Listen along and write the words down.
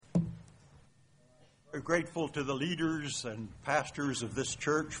very grateful to the leaders and pastors of this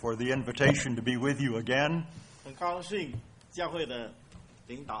church for the invitation to be with you again. 很高兴教会的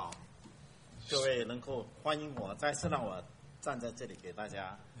领导各位能够欢迎我，再次让我站在这里给大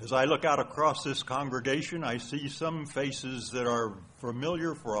家。As I look out across this congregation, I see some faces that are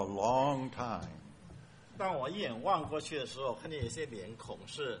familiar for a long time. 当我一眼望过去的时候，看见有些脸孔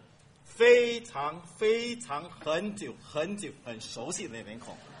是非常很久很熟悉的脸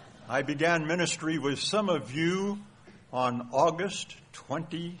孔。I began ministry with some of you on August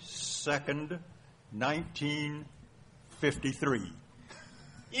 22nd, 1953.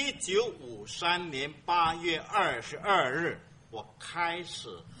 1953年8月22日，我开始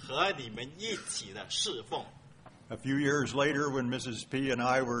和你们一起的侍奉。A few years later, when Mrs. P and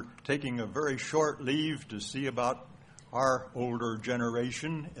I were taking a very short leave to see about our older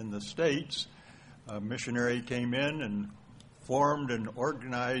generation in the States, a missionary came in and formed and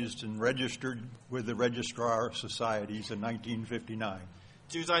organized and registered with the Registrar Societies in 1959.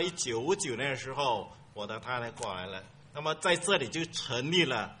 就在1959年的时候，我的太太过来了，那么在这里就成立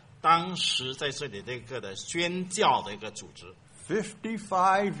了当时在这里这个的宣教的一个组织。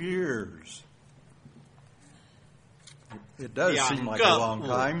55 years. It does seem like a long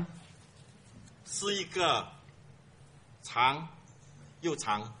time. 是一个长又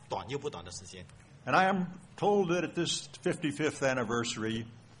长、短又不短的时间。And I am told that at this 55th anniversary,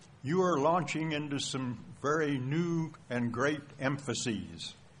 you are launching into some very new and great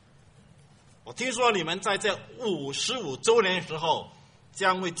emphases. 我听说你们在这55周年的时候，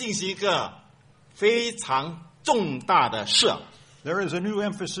将会进行一个非常重大的事。There is a new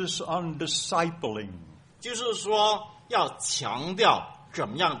emphasis on discipling. 就是说要强调怎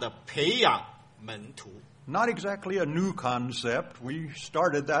么样的培养门徒。Not exactly a new concept. We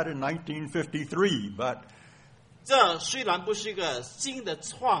started that in 1953, but 这虽然不是一个新的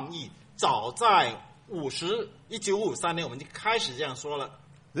创意，早在1953年我们就开始这样说了。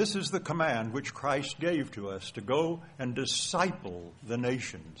This is the command which Christ gave to us to go and disciple the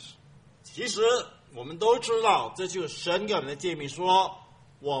nations. 其实我们都知道，这就是神给我们的诫命，说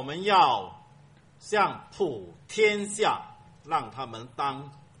我们要向普天下让他们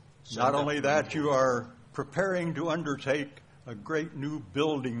当神的 Not only that, you are preparing to undertake a great new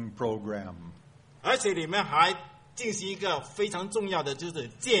building program. 而且你们还进行一个非常重要的，就是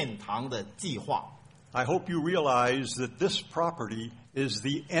建堂的计划。I hope you realize that this property is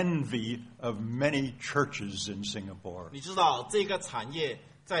the envy of many churches in Singapore. 你知道这个产业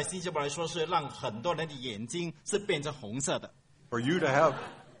在新加坡来说是让很多人的眼睛是变成红色的。For you to have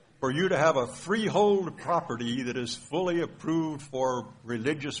a freehold property that is fully approved for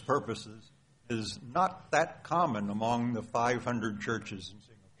religious purposes is not that common among the 500 churches in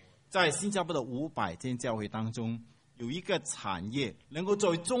Singapore. 在新加坡的500间教会当中，有一个产业能够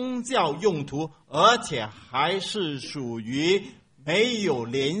作为宗教用途，而且还是属于没有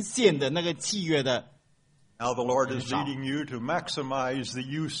连线的那个契约的。Now the Lord is leading you to maximize the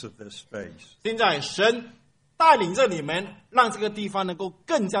use of this space. 现在神带领着你们，让这个地方能够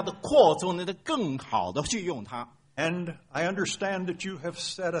更加的扩充，能够更好的去用它。And I understand that you have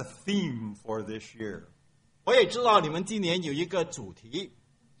set a theme for this year. 我也知道你们今年有一个主题，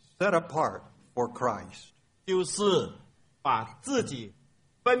 Set apart for Christ. 就是把自己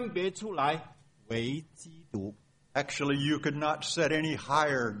分别出来为基督。Actually, you could not set any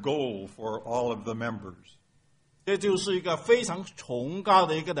higher goal for all of the members. 这就是一个非常崇高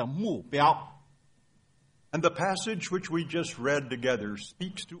的一个的目标。And the passage which we just read together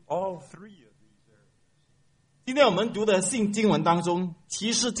speaks to all three of these areas. 今天我们读的信经文当中，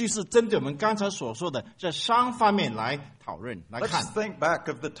其实就是针对我们刚才所说的这3方面来讨论来看。 Let's think back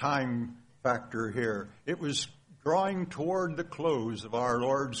of the time factor here. It was drawing toward the close of our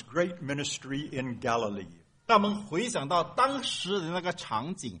Lord's great ministry in Galilee. 让我们回想到当时的那个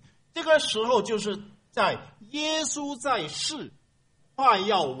场景，这个时候就是在耶稣在世快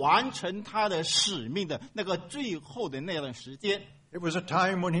要完成他的使命的那个最后的那段时间。 It was a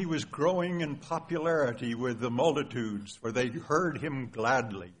time when he was growing in popularity with the multitudes, for they heard him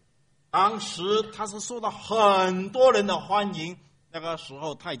gladly. 当时他是受到很多人的欢迎，那个时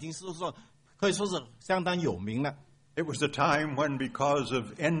候他已经是说可以说是相当有名了。 It was a time when, because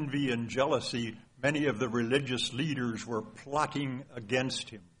of envy and jealousy, many of the religious leaders were plotting against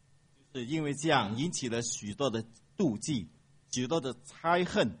him. 是因为这样引起了许多的妒忌，许多的猜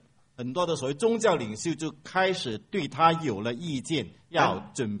恨，很多的所谓宗教领袖就开始对他有了意见，要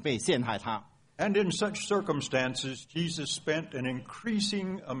准备陷害他。 And in such circumstances, Jesus spent an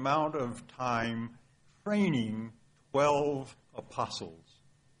increasing amount of time training 12 apostles.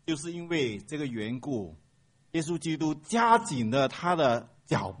 就是因为这个缘故，耶稣基督加紧了他的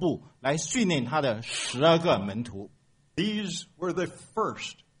脚步来训练他的12个门徒。These were the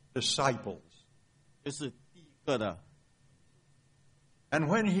first disciples. 这是第一个的 And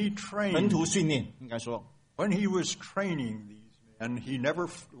when he 门 trained, 徒训练，应该说， when he was training these men, he never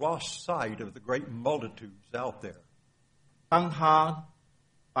lost sight of the great multitudes out there. 当他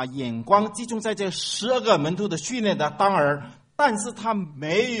把眼光集中在这12个门徒的训练的当儿，但是他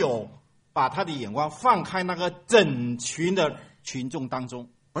没有把他的眼光放开那个整群的群众当中。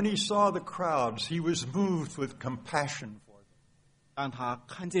 When he saw the crowds, he was moved with compassion for them. 当他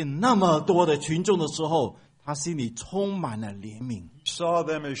看见那么多的群众的时候，他心里充满了怜悯。 He saw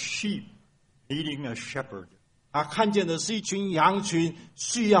them as sheep needing a shepherd. 他看见的是一群羊群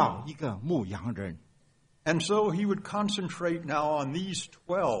需要一个牧羊人。 And so he would concentrate now on these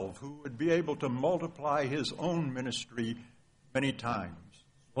 12 who would be able to multiply his own ministry many times.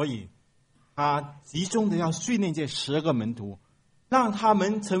 所以他集中的要训练这12个门徒，让他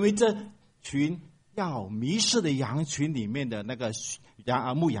们成为这群要迷失的羊群里面的那个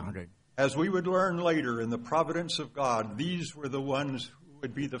牧羊人。 As we would learn later in the providence of God, these were the ones who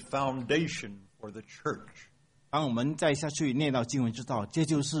would be the foundation for the church. 当我们再下去念到经文，知道这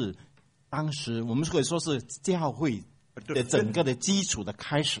就是当时我们可以说是教会的整个的基础的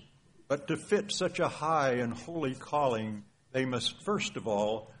开始。 But to fit such a high and holy calling, they must first of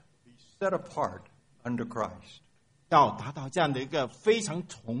all be set apart unto Christ. 要达到这样的一个非常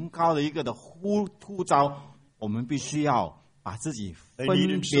崇高的一个的呼召，我们必须要把自己分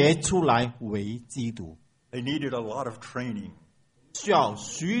别出来为基督。 They needed a lot of training. 需要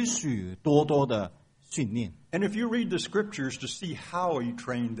许许多多的训练。 And if you read the scriptures to see how he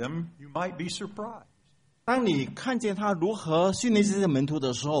trained them, you might be surprised. 当你看见他如何训练这些门徒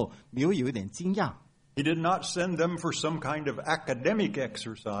的时候，你会有一点惊讶。 He did not send them for some kind of academic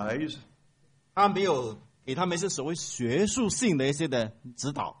exercise, 他没有给他们是所谓学术性的一些的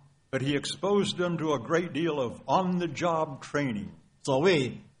指导， but he exposed them to a great deal of on-the-job training, 所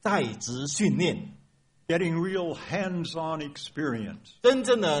谓在职训练， getting real hands-on experience. 真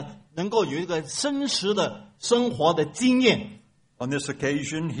正的能够有一个真实的生活的经验。 On this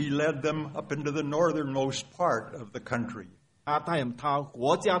occasion, he led them up into the northernmost part of the country, 他带他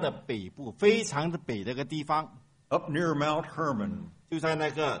国家的北部，非常的北的一个地方， up near Mount Hermon. 就在那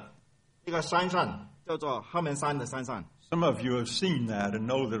个一个山上，叫做哈门山的山上。 Some of you have seen that and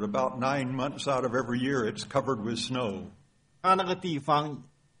know that about 9 months out of every year it's covered with snow. 他那个地方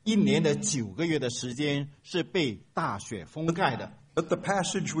一年的9个月的时间是被大雪封盖的。 But the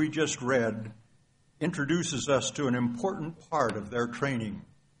passage we just read introduces us to an important part of their training.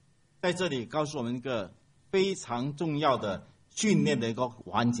 在这里告诉我们一个非常重要的训练的一个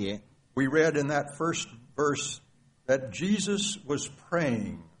环节。 We read in that first verse that Jesus was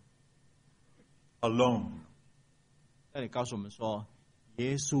praying alone. 这里告诉我们说，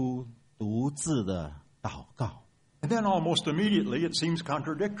耶稣独自的祷告。 And then almost immediately it seems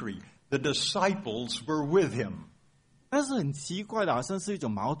contradictory. The disciples were with him. 但是很奇怪的，好像是一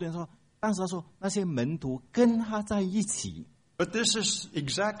种矛盾，说当时他说那些门徒跟他在一起， But this is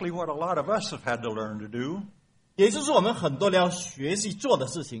exactly what a lot of us have had to learn to do. 也就是我们很多人要学习做的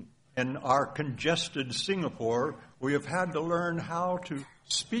事情。 In our congested Singapore, we have had to learn how to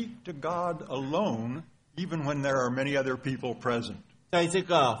speak to God alone, even when there are many other people present. 在这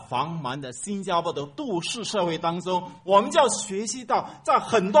个繁忙的新加坡的都市社会当中，我们就要学习到，在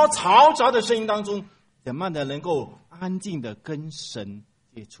很多嘈杂的声音当中，怎么样的能够安静的跟神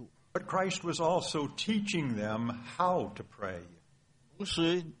接触。 But Christ was also teaching them how to pray. 同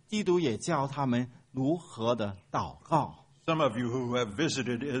时，基督也教他们如何的祷告。 Some of you who have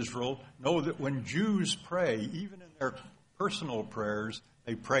visited Israel know that when Jews pray, even in their personal prayers,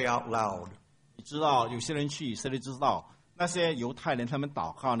 they pray out loud. 你知道，有些人去以色列知道，那些犹太人他们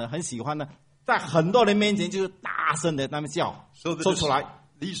祷告呢，很喜欢呢，在很多人面前就是大声的他们叫， So 说出来。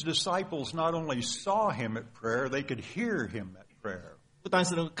 these disciples not only saw him at prayer, they could hear him at prayer. 不单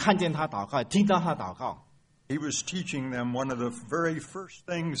是能够看见他祷告，听到他祷告。 He was teaching them one of the very first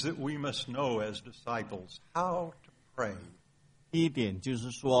things that we must know as disciples, how to pray. 第一点就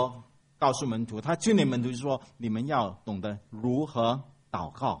是说，告诉门徒，他训练门徒就是说，你们要懂得如何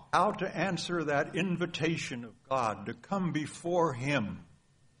祷告， How to answer that invitation of God to come before him.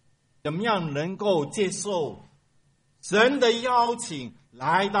 怎么样能够接受神的邀请，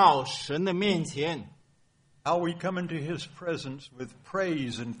来到神的面前。 How we come into his presence with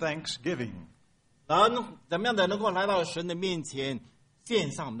praise and thanksgiving. 怎么样的能够来到神的面前，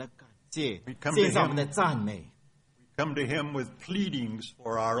献上我们的感谢 We come，to 献上我们的赞美。 Come to him with pleadings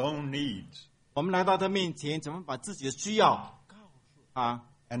for our own needs 我们来到他面前，怎么把自己的需要告诉他，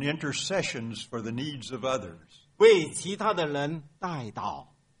 and intercessions for the needs of others. 为其他的人代祷。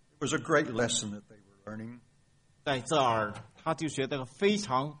It was a great lesson that they were learning. 在这儿，他就学到非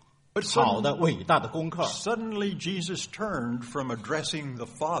常 But 好的伟大的功课。 suddenly Jesus turned from addressing the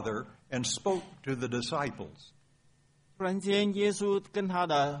Father and spoke to the disciples. 突然间，耶稣跟他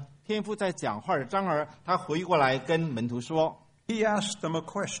的天父在讲话，然而他回过来跟门徒说， He asked them a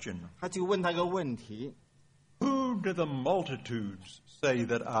question. 他就问他一个问题： Who do the multitudes say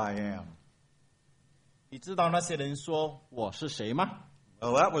that I am? 你知道那些人说我是谁吗？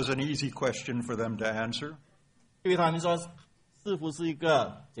 Well, that was an easy question for them to answer. 对他们说，似乎是一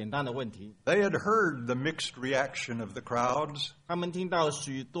个简单的问题。 They had heard the mixed reaction of the crowds, 他们听到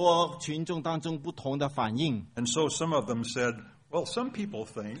许多群众当中不同的反应， and so some of them said, well, some people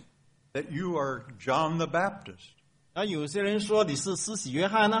think that you are John the Baptist. 而有些人说你是施洗约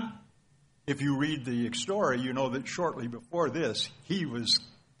翰呢。 If you read the story, you know that shortly before this, he was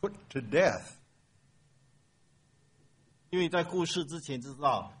put to death. 因为在故事之前就知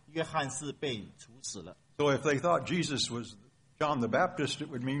道约翰是被处死了， So if they thought Jesus was John the Baptist, it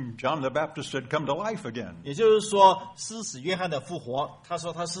would mean John the Baptist had come to life again. 也就是说施洗约翰的复活。他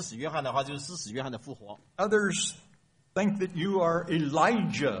说他施洗约翰的话，就是施洗约翰的复活。 Others think that you are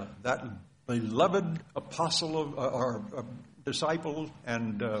Elijah, that beloved apostle of, or disciple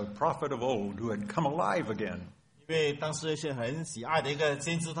and prophet of old who had come alive again. 因为当时有些很喜爱的一个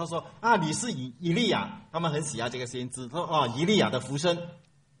先知，他说啊，你是以利亚，他们很喜爱这个先知。他说啊，以利亚的福声。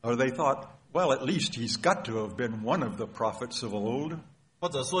 Or they thought, well, at least he's got to have been one of the prophets of old, 或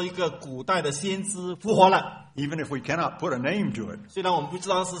者说一个古代的先知复活了， even if we cannot put a name to it. 虽然我们不知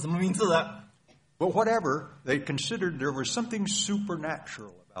道是什么名字的， But whatever, they considered there was something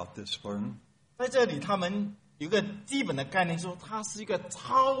supernatural about this one. 在这里他们有一个基本的概念，说他是一个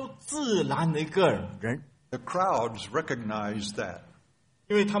超自然的一个人， The crowds recognized that.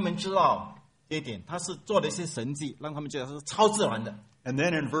 因为他们知道这一点，他是做了一些神迹，让他们觉得是超自然的。 And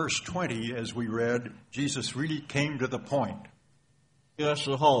then in verse 20, as we read, Jesus really came to the point. 这个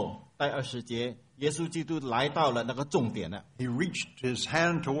时候，在20节，耶稣基督来到了那个重点了。 He reached his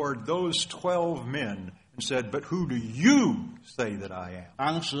hand toward those 12 men and said, But who do you say that I am?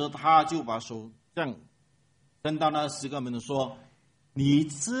 当时他就把手这样伸到那10个门徒说：“你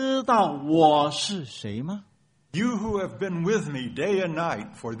知道我是谁吗？ You who have been with me day and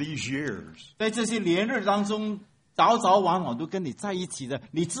night for these years. 在这些连日当中，早早晚晚都跟你在一起的，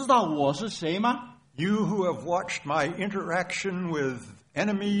你知道我是谁吗？ You who have watched my interaction with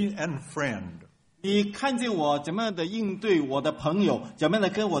enemy and friend. 你看见我怎么样的应对我的朋友，怎么样的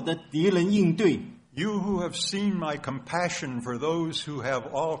跟我的敌人应对？ You who have seen my compassion for those who have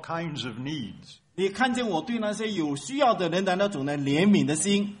all kinds of needs. 你看见我对那些有需要的人的那种的怜悯的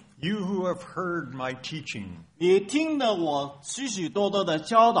心？ You who have heard my teaching. 你听了我许许多多的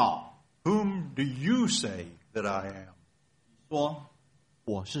教导， Whom do you say that I am?" 说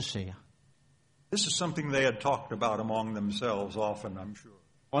我是谁呀、This is something they had talked about among themselves often, I'm sure.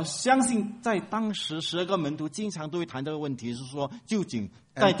 我相信在当时12个门徒经常都会谈这个问题，是说究竟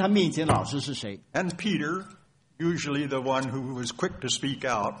在他面前的老师是谁？ And Peter, usually the one who was quick to speak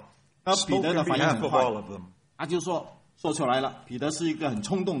out, 那 spoke 彼得 in 的反应 behalf 很 of 快， all of them. 他就说出来了。彼得是一个很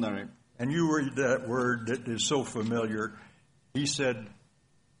冲动的人， And you read that word that is so familiar. He said,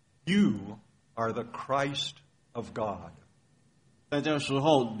 "You are the Christ of God." 在这个时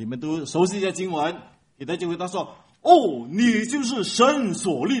候你们都熟悉这经文，彼得就回答说：“哦，你就是神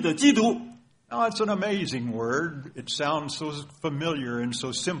所立的基督。” Now, it's an amazing word. It sounds so familiar and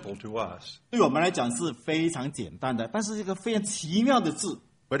so simple to us. 对我们来讲是非常简单的，但是一个非常奇妙的字。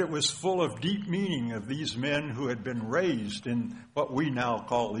 But it was full of deep meaning of these men who had been raised in what we now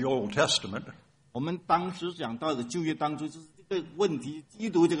call the Old Testament. 我们当时讲到的旧约当中，就是这个问题，基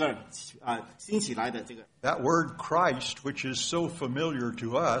督这个兴起来的这个。 That word Christ, which is so familiar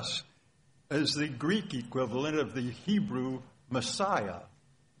to us, is the Greek equivalent of the Hebrew Messiah.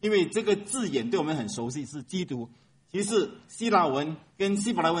 因为这个字眼对我们很熟悉，是基督。其实希腊文跟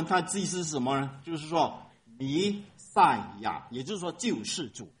希伯来文，它的意思是什么呢？就是说弥赛亚，也就是说救世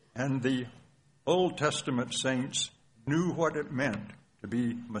主。 And the Old Testament saints knew what it meant to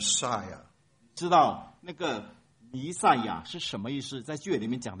be Messiah. 知道那个弥赛亚是什么意思？在旧约里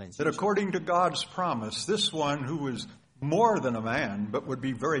面讲的很清 That 楚。 according to God's promise, this one who was more than a man, but would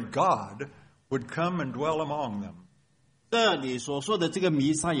be very God, would come and dwell among them. 这里所说的这个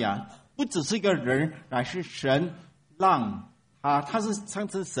弥赛亚，不只是一个人，乃是神让他是上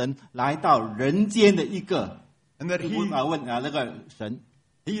次神来到人间的一个 And that 那个神。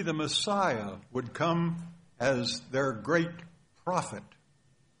 he, the Messiah, would come as their great prophet.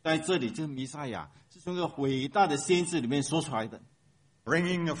 在这里，这个弥赛亚是从一个伟大的先知里面说出来的。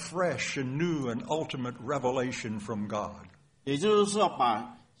bringing a fresh and new and ultimate revelation from God. 也就是说，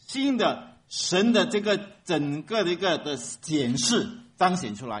把新的神的这个整个的一个的显示彰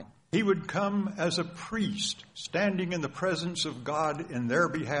显出来。He would come as a priest, standing in the presence of God in their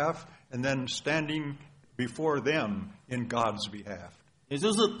behalf, and then standing before them in God's behalf. 也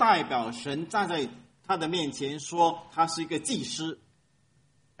就是代表神站在他的面前，说他是一个祭司。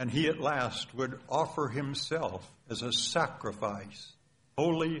And he at last would offer himself as a sacrifice,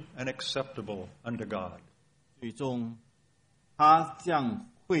 holy and acceptable unto God. 最终，他将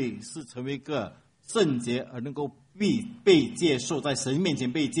会是成为一个圣洁而能够被接受，在神面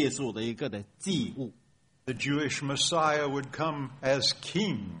前被接受的一个的祭物。The Jewish Messiah would come as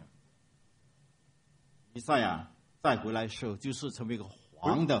king. 以赛亚再回来的时候，就是成为一个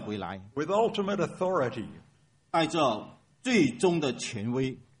皇的回来， With ultimate authority. 带着最终的权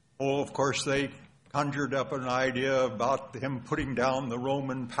威。Oh, of course, they conjured up an idea about him putting down the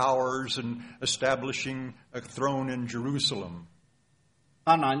Roman powers and establishing a throne in Jerusalem.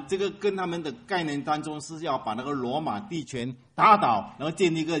 当然，这个跟他们的概念当中是要把那个罗马帝权打倒，然后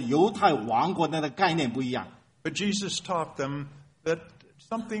建立一个犹太王国，那个概念不一样。But Jesus taught them that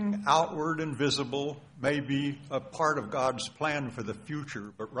something outward and visible may be a part of God's plan for the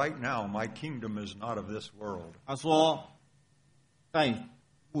future, but right now my kingdom is not of this world. 他说，在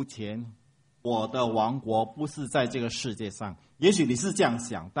目前，我的王国不是在这个世界上。也许你是这样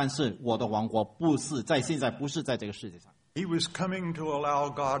想，但是我的王国不是在现在，不是在这个世界上。He was coming to allow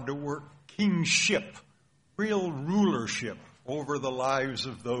God to work kingship, real rulership over the lives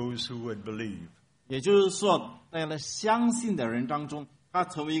of those who would believe. 也就是说，在那相信的人当中，他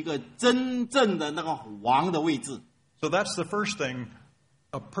成为一个真正的那个王的位置。So that's the first thing.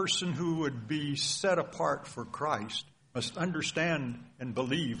 A person who would be set apart for Christ must understand and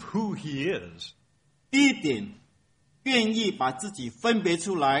believe who he is. 第一点，愿意把自己分别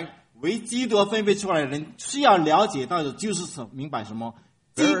出来，为基督分别出来的人，需要了解到的就是什明白什么？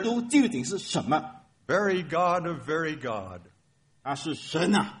基督究竟是什么？ Very God of very God. 他是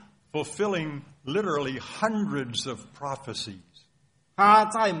神啊！ Fulfilling literally hundreds of prophecies. 他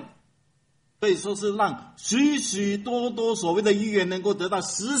在可以说是让许许多多所谓的预言能够得到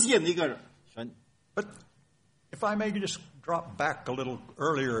实现的一个神。 But if I may just drop back a little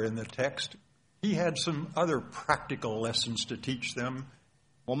earlier in the text, he had some other practical lessons to teach them.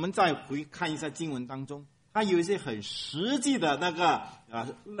 我们再回看一下经文当中，他有一些很实际的那个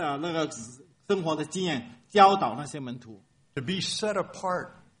生活的经验，教导那些门徒。To be set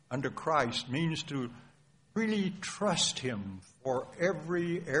apart unto Christ means to really trust him for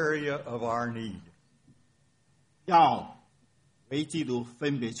every area of our need. 要为基督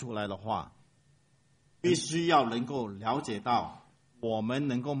分别出来的话，必须要能够了解到，我们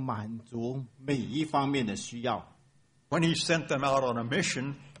能够满足每一方面的需要。When he sent them out on a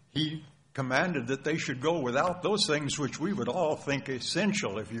mission, he commanded that they should go without those things which we would all think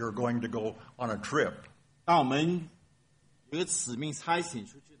essential if you're going to go on a trip. 当我们有个使命差遣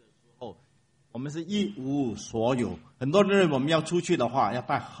出去的时候，我们是一无所有。很多人认为我们要出去的话，要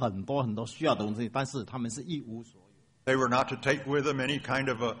带很多很多需要的东西，但是他们是一无所有。They were not to take with them any kind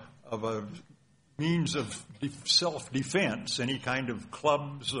of a means of self-defense, any kind of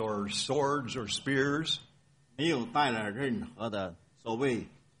clubs or swords or spears. 没有带了任何的所谓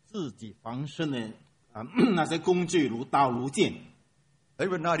自己防身的那些工具，如刀如剑。They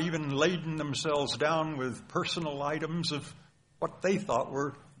would not even laden themselves down with personal items of what they thought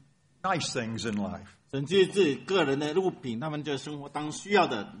were nice things in life. 甚至自己个人的物品，他们在生活当需要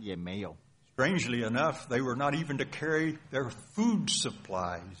的也没有。Strangely enough, they were not even to carry their food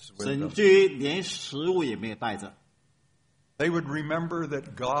supplies with 甚 them. 至连食物也没有带着。 They would remember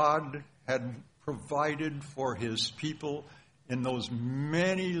that God had provided for his people in those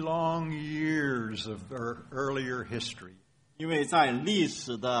many long years of their earlier history. 因为在历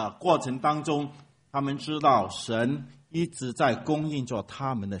史的过程当中，他们知道神一直在供应着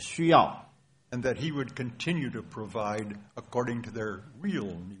他们的需要， And that he would continue to provide according to their real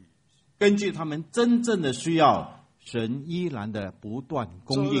needs. 根据他们真正的需要，神依然的不断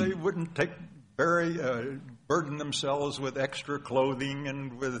So 供 they 应。 wouldn't burden themselves with extra clothing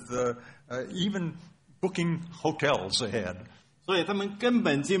and with even booking hotels ahead. 所以他们根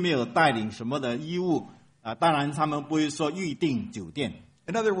本就没有带领什么的衣物当然他们不会说预订酒店。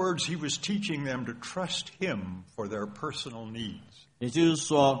 In other words, he was teaching them to trust him for their personal needs. 也就是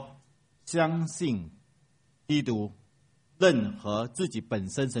说，相信基督，任何自己本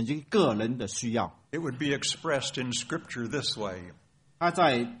身神就个人的需要。 It would be expressed in Scripture this way. 他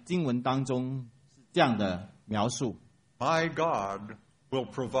在经文当中是这样的描述： My God will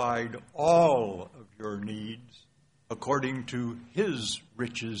provide all of your needs according to his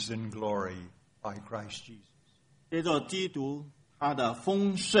riches in glory by Christ Jesus. 接着基督他的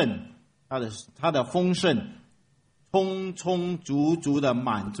丰盛，他的丰盛，充充足足的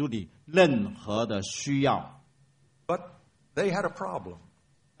满足你任何的需要。 But they had a problem.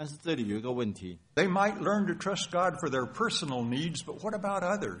 但是这里有一个问题， They might learn to trust God for their personal needs, but what about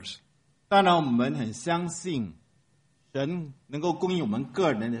others? 当然我们很相信神能够供应我们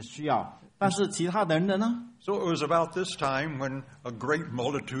个人的需要，但是其他的人的呢？ So it was about this time when a great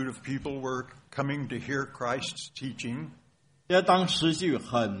multitude of people were coming to hear Christ's teaching. 当时就有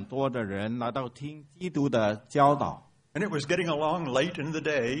很多的人来到听基督的教导， And it was getting along late in the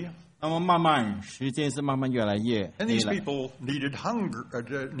day, 那么慢慢时间是慢慢越来越 and 黑 these 了。 people needed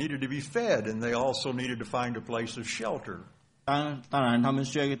needed to be fed, and they also needed to find a place of shelter. 当然，他们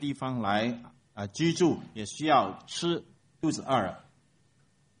需要一个地方来居住，也需要吃，肚子饿了。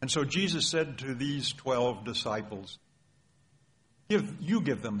 And so Jesus said to these 12 disciples,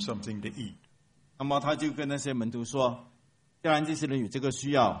 give them something to eat. 那么他就跟那些门徒说：“既然这些人有这个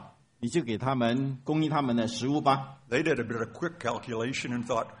需要，你就给他们供应他们的食物吧。” They did a bit of quick calculation and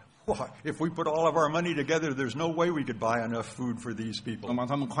thought, if we put all of our money together, there's no way we could buy enough food for these 那 people. 么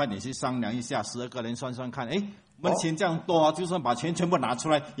他们快点去商量一下，12个人算算看，我们钱这样多啊，就算把钱全部拿出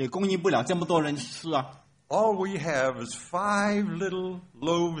来，也供应不了这么多人吃啊。 All we have is 5 little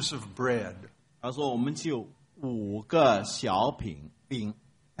loaves of bread 他说我们就5个小饼，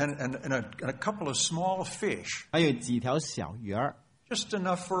 and a couple of small fish, 还有几条小鱼儿， just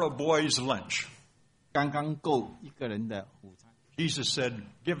enough for a boy's lunch. 刚刚够一个人的午餐。 Jesus said,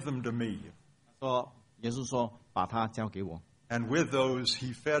 give them to me. 耶稣说把它交给我。 And with those,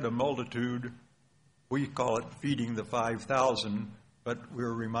 he fed a multitude. We call it feeding the 5,000, but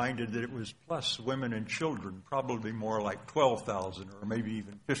we're reminded that it was plus women and children, probably more like 12,000 or maybe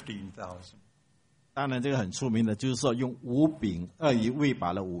even 15,000. 当然，这个很出名的，就是说用5饼2鱼喂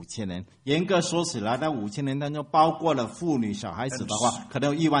饱了5000人。严格说起来，那5000人当中包括了妇女、小孩子的话，可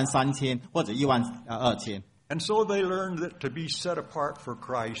能有13000或者12000。 And so they learned that to be set apart for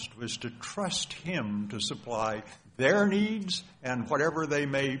Christ was to trust him to supply their needs and whatever they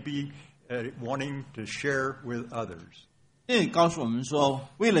may be wanting to share with others. 这里告诉我们说，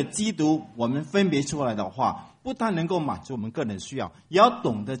为了基督，我们分别出来的话，不但能够满足我们个人需要，也要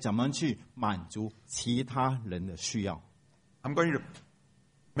懂得怎么去满足其他人的需要。 I'm going to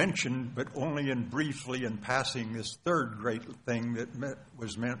mention, but only briefly in passing, this third great thing that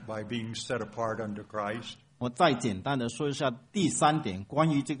was meant by being set apart unto Christ. 我再简单的说一下第3点，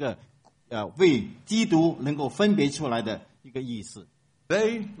关于这个为基督能够分别出来的一个意思。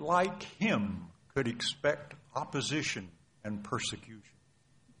 They, like him, could expect opposition and persecution.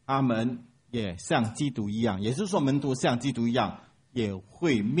 他们也像基督一样，也就是说门徒像基督一样，也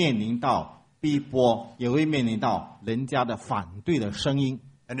会面临到逼迫，也会面临到人家的反对的声音。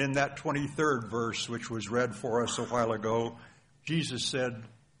 And in that 23rd verse, which was read for us a while ago, Jesus said,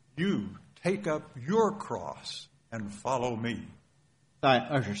 you take up your cross and follow me. 在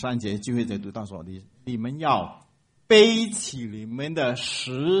23节就会再读到说，你们要背起你们的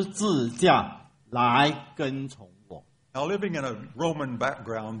十字架来跟从我。 Now, living in a Roman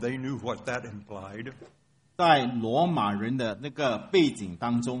background, they knew what that implied. 在罗马人的那个背景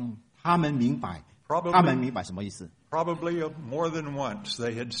当中，他们明白什么意思。 Probably more than once,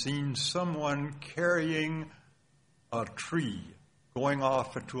 they had seen someone carrying a tree going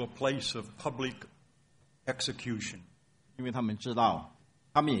off to a place of public execution. 因为他们知道，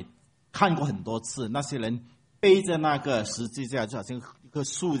他们也看过很多次，那些人背着那个十字架，就好像一棵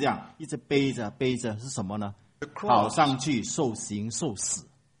树这样，一直背着，是什么呢？跑上去受刑受死。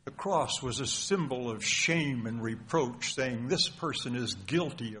 The cross was a symbol of shame and reproach, saying this person is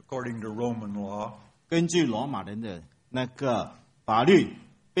guilty according to Roman law. 根据罗马人的那个法律，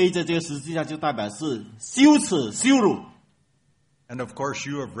背着这个十字架就代表是羞耻、羞辱。 And of course,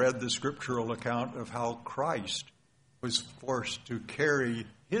 you have read the scriptural account of how Christ was forced to carry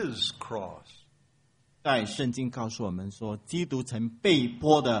his cross. 在圣经告诉我们说，基督曾被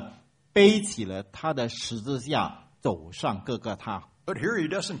迫的背起了他的十字架，走上各个他。 But here he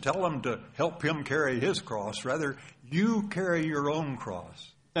doesn't tell them to help him carry his cross. Rather, you carry your own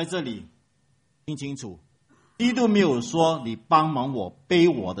cross. 在这里听清楚，基督没有说你帮忙我背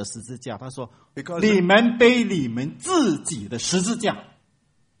我的十字架，他说你们背你们自己的十字架。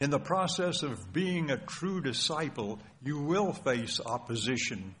 In the process of being a true disciple, you will face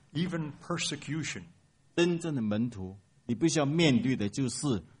opposition, even persecution. 真正的门徒，你必须要面对的就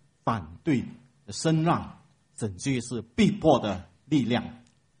是反对的声浪，甚至于是逼迫的力量。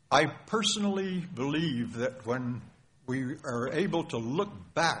 I personally believe that when we are able to look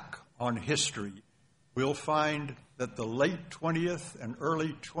back on history, we'll find that the late 20th and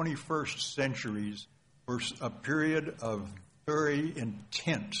early 21st centuries were a period of very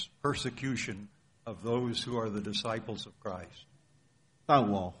intense persecution of those who are the disciples of Christ. 在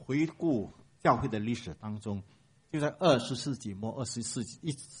我回顾教会的历史当中，就在20世纪末、21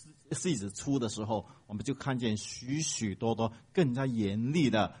世纪初的时候，我们就看见许许多多更加严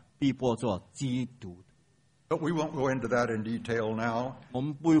厉的逼迫做基督。But we won't go into that in detail now. 我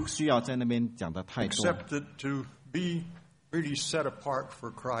们不需要在那边讲的太多。Except that to be really set apart for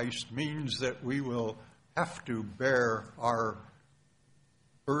Christ means that we will have to bear our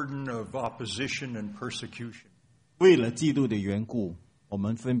burden of opposition and persecution. 为了基督的缘故，我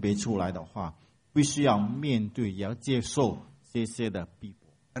们分别出来的话，必须要面对，也要接受这些的逼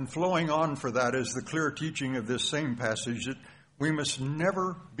迫。And flowing on for that is the clear teaching of this same passage that we must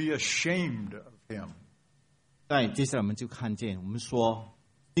never be ashamed of him. 在接下来我们就看见，我们说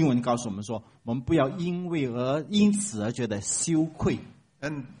经文告诉我们说，我们不要因此而觉得羞愧。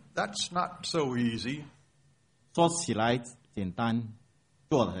And that's not so easy. 说起来简单，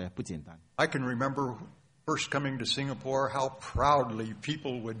做的也不简单。I can remember first coming to Singapore how proudly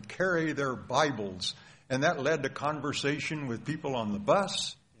people would carry their Bibles, and that led to conversation with people on the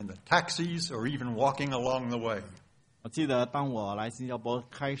bus, in the taxis, or even walking along the way. 我记得当我来新加坡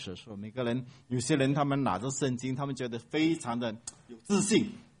开始的时候，有些人他们拿着圣经，他们觉得非常的有自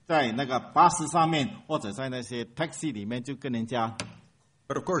信，在那个巴士上面或者在那些 taxi 里面就跟人家。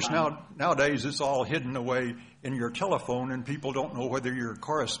But of course nowadays it's all hidden away in your telephone, and people don't know whether you're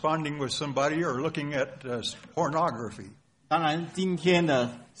corresponding with somebody or looking at pornography. 当然，今天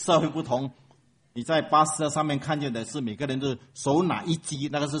的社会不同。你在巴士上面看见的是每个人都手拿一机，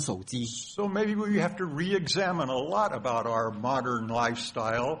那个是手机。So maybe we have to re-examine a lot about our modern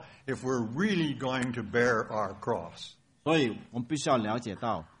lifestyle if we're really going to bear our cross. 所以我们必须要了解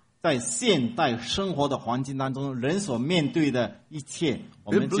到，在现代生活的环境当中，人所面对的一切，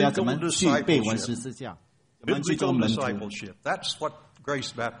我们就要怎么去背完十字架，怎么去做 Biblical 门徒。 discipleship. That's what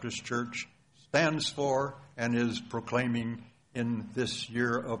Grace Baptist Church stands for and is proclaiming in this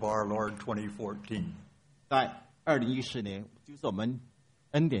year of our Lord 2014. 在2014年，就是我们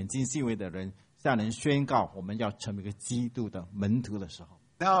恩典浸信会的人向人宣告，我们要成为一个基督的门徒的时候。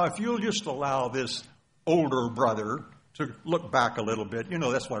Now, if you'll just allow this older brother to look back a little bit, you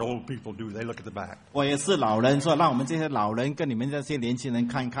know that's what old people do. They look at the back. 我也是老人，说让我们这些老人跟你们这些年轻人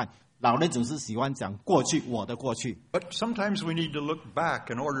看一看，老人总是喜欢讲过去，我的过去。But sometimes we need to look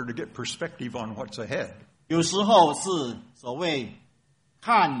back in order to get perspective on what's ahead. 有时候是所谓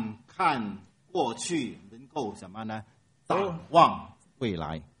看过去，能够什么呢？展望未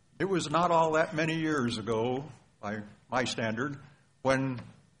来。It was not all that many years ago, by my standard, when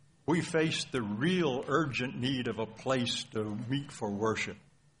we faced the real urgent need of a place to meet for worship.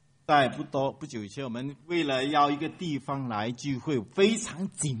 在不久以前，我们为了要一个地方来聚会，非常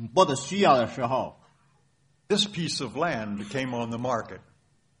紧迫的需要的时候， This piece of land came on the market.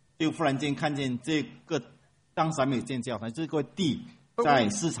 就忽然间看见这个当时还没有建教堂，这个地在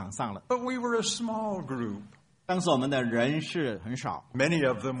市场上了。 But we were a small group. 当时我们的人是很少， Many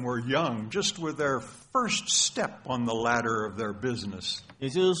of them were young, just with their first step on the ladder of their business. 也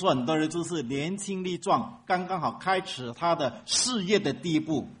就是说，很多人就是年轻力壮，刚刚好开始他的事业的第一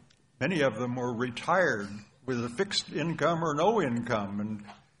步。 Many of them were retired with a fixed income or no income. And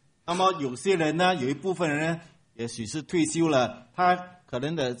那么有些人呢，有一部分人呢，也许是退休了，他可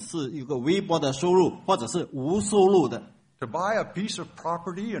能的是有个微薄的收入，或者是无收入的。 to buy a piece of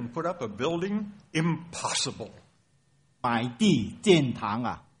property and put up a building, impossible. 买地建堂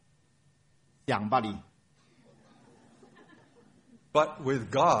啊，想吧你。 But with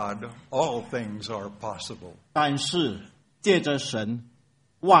God, all things are possible. 但是借着神，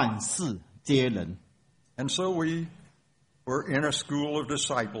万事皆能。 And so we were in a school of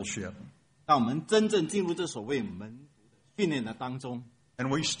discipleship. 当我们真正进入这所谓门徒的训练的当中， And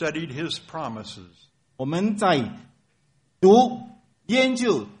we studied his promises. 我们在读研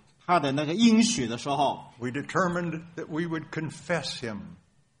究他的那个应许的时候， We determined that we would confess him.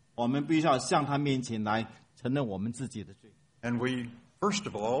 我们必须要向他面前来承认我们自己的罪。 And we, first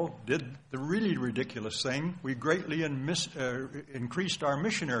of all, did the really ridiculous thing. We greatly increased our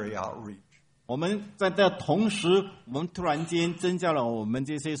missionary outreach. 我们在这同时，我们突然间增加了我们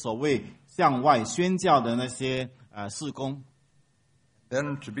这些所谓向外宣教的那些事工。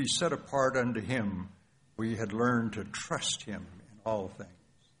 Then to be set apart unto him, we had learned to trust him in all things.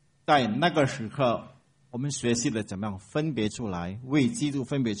 在那个时刻，我们学习了怎么样分别出来，为基督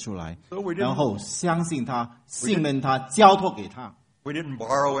分别出来， So we 然 didn't, 后相信他、信任他、交托给他。 we didn't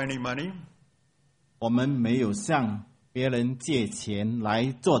borrow any money. 我们没有向别人借钱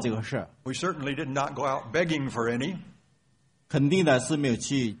来做这个事， We certainly did not go out begging for any. 肯定的是没有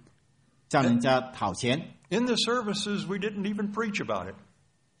去向人家讨钱。 In the services, we didn't even preach about it.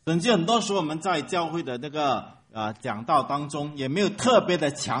 甚至很多时候我们在教会的讲道当中，也没有特别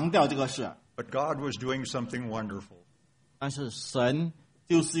的强调这个事。 But God was doing something wonderful. 但是神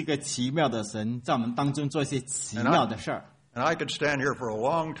就是一个奇妙的神，在我们当中做一些奇妙的事儿。 And I could stand here for a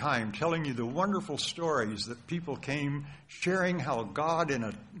long time telling you the wonderful stories that people came sharing how God in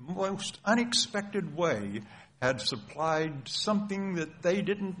a most unexpected way had supplied something that they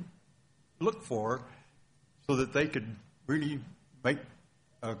didn't look for so that they could really make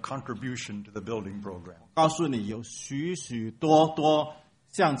a contribution to the building program. 告诉你有许许多多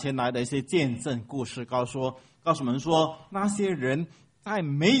向前来的一些见证故事，告诉我们说，那些人在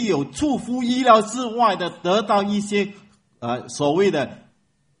没有出乎意料之外的得到一些所谓的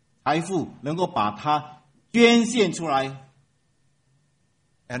财富，能够把它捐献出来。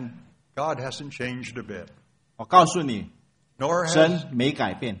 And God hasn't changed a bit. 我告诉你， Nor 神 has, 没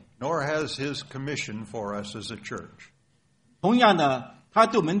改变。 nor has His commission for us as a church. 同样的，他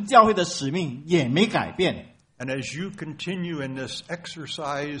对我们教会的使命也没改变。 And as you continue in this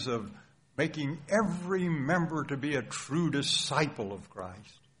exercise of making every member to be a true disciple of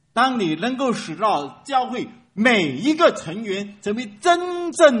Christ, 当你能够使到教会每一个成员成为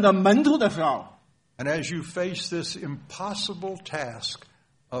真正的门徒的时候， and as you face this impossible task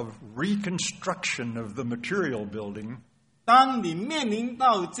of reconstruction of the material building, 当你面临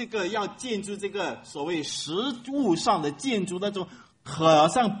到这个要建筑这个所谓实物上的建筑那种好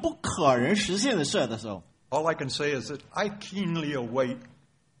像不可能实现的事的时候， all I can say is that I keenly await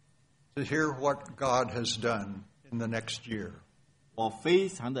to hear what God has done in the next year. 我非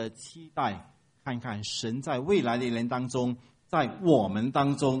常的期待看看神在未来的一年当中，在我们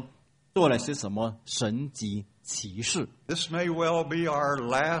当中做了些什么神迹奇事。 This may well be our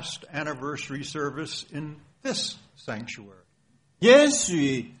last anniversary service in this sanctuary. 也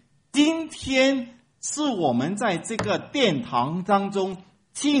许今天是我们在这个殿堂当中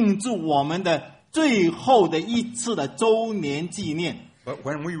庆祝我们的最后的一次的周年纪念。 But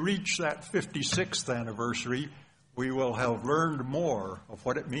when we reach that 56th anniversary, we will have learned more of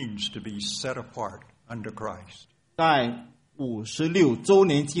what it means to be set apart unto Christ. 在56周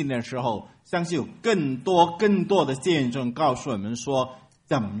年纪念的时候，相信有更多的见证告诉我们说，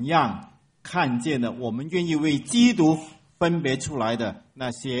怎么样看见了我们愿意为基督分别出来的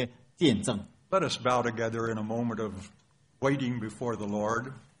那些见证。 Let us bow together in a moment of waiting before the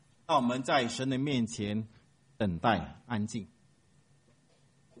Lord. 让我们在神的面前等待安静。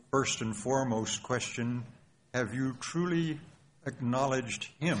 First and foremost question, have you truly acknowledged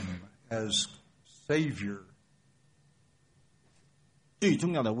Him as Savior? 最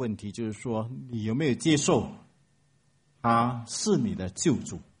重要的问题就是说，你有没有接受他是你的救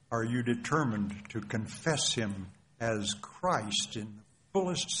主？ Are you determined to confess Him as Christ in the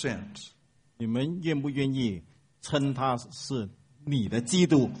fullest sense? 你们愿不愿意称他是你的基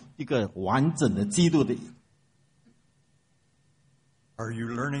督，一个完整的基督的？ Are you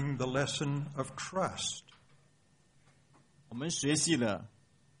learning the lesson of trust? 我们学习了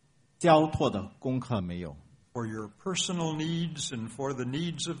交托的功课没有？ For your personal needs and for the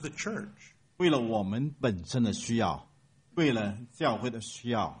needs of the church. 为了我们本身的需要，为了教会的需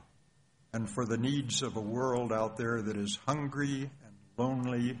要， And for the needs of a world out there that is hungry and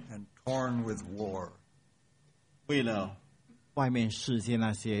lonely and torn with war. 为了外面世界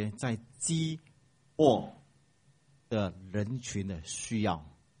那些在饥饿的人群的需要。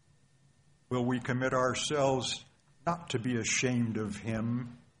 Will we commit ourselves not to be ashamed of Him,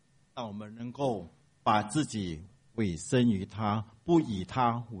 让我们能够把自己委身于他，不以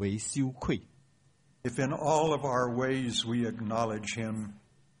他为羞愧。 if in all of our ways we acknowledge Him,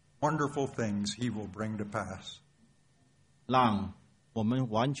 wonderful things He will bring to pass. 让我们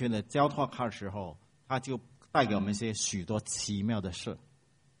完全的交托他的时候，他就带给我们一些许多奇妙的事。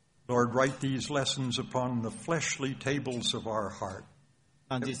 Lord, write these lessons upon the fleshly tables of our heart,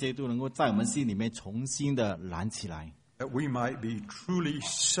 让这些都能够在我们心里面重新的燃起来， that we might be truly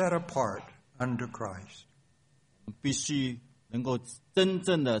set apart unto Christ. 必须能够真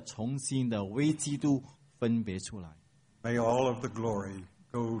正的重新的为基督分别出来。 May all of the glory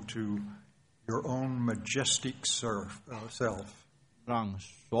go to your own majestic self. 让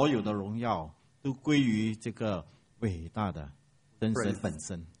所有的荣耀都归于这个伟大的真神本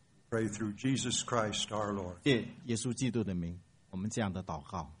身。 Pray through Jesus Christ our Lord. 借耶稣基督的名，我们这样的祷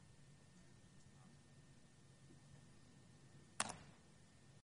告。